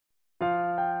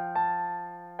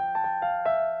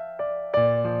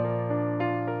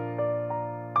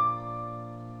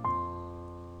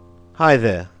Hi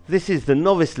there, this is the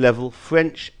novice level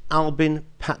French Albin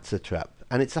Patzer trap,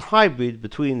 and it's a hybrid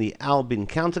between the Albin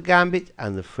counter gambit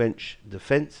and the French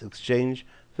defense exchange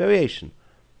variation.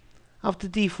 After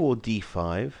d4,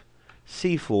 d5,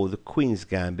 c4 the Queen's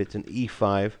gambit, and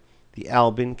e5 the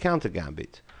Albin counter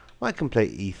gambit. I can play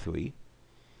e3,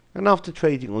 and after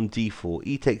trading on d4,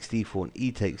 e takes d4 and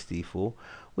e takes d4,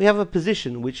 we have a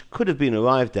position which could have been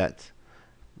arrived at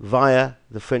via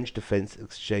the French defense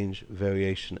exchange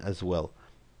variation as well.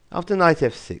 After knight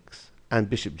f6 and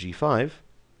bishop g5,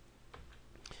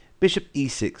 bishop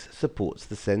e6 supports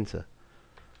the center.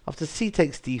 After c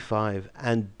takes d5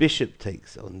 and bishop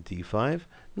takes on d5,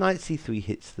 knight c3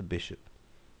 hits the bishop.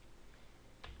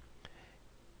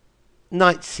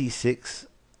 Knight c6,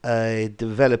 a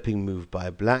developing move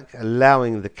by black,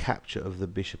 allowing the capture of the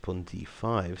bishop on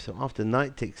d5. So after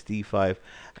knight takes d5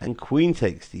 and queen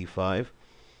takes d5,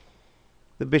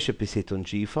 the bishop is hit on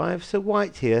g5, so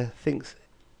white here thinks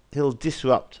he'll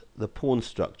disrupt the pawn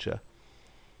structure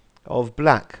of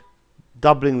black,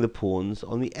 doubling the pawns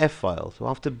on the f-file. So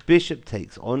after bishop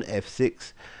takes on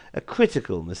f6, a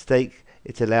critical mistake,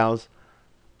 it allows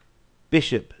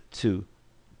bishop to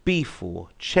b4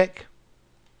 check.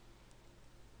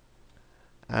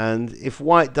 And if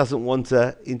white doesn't want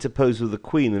to interpose with the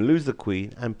queen and lose the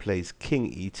queen and plays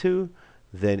king e2,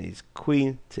 then it's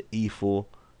queen to e4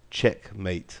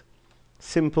 checkmate.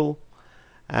 Simple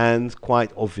and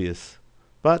quite obvious,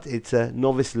 but it's a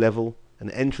novice level, an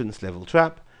entrance level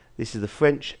trap. This is the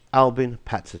French Albin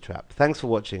Patzer trap. Thanks for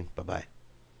watching. Bye bye.